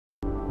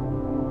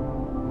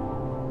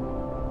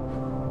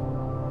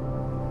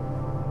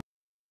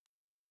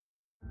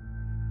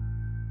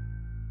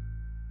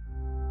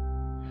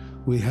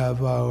We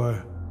have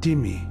our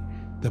Dimi,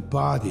 the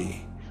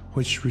body,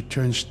 which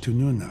returns to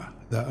Nuna,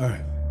 the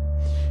earth.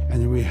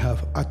 And we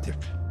have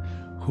Atik,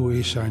 who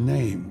is our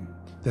name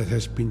that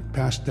has been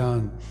passed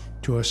down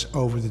to us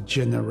over the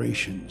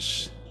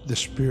generations. The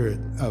spirit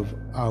of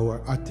our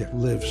Atik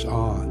lives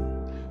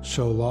on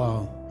so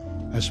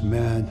long as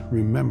man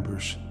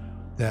remembers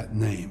that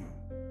name.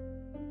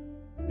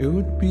 It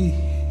would be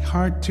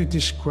hard to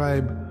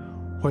describe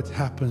what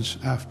happens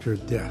after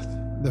death.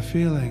 The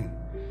feeling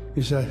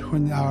is that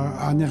when our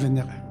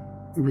anak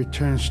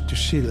returns to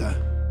Sila,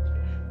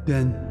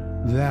 then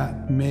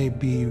that may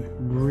be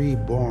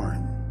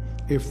reborn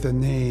if the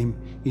name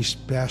is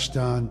passed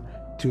on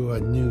to a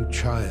new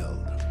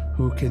child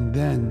who can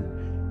then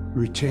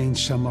retain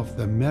some of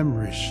the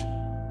memories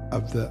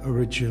of the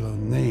original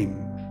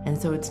name. And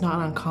so it's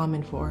not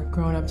uncommon for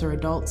grown-ups or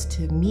adults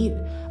to meet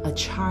a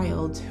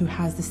child who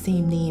has the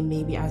same name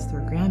maybe as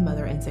their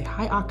grandmother and say,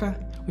 "Hi, Aka,"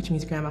 which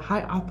means grandma,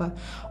 "Hi, Appa,"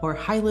 or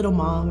 "Hi, little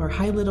mom," or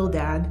 "Hi, little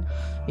dad,"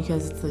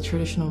 because it's the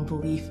traditional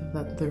belief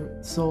that the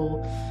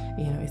soul,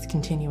 is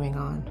continuing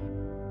on.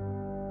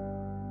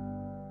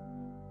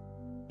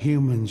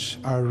 Humans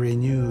are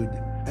renewed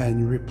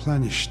and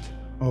replenished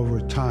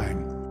over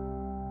time.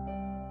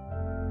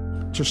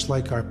 Just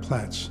like our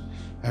plants.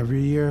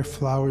 Every year,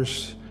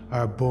 flowers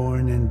are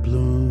born and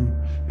bloom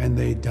and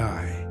they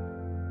die.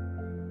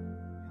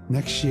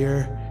 Next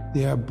year,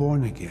 they are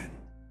born again.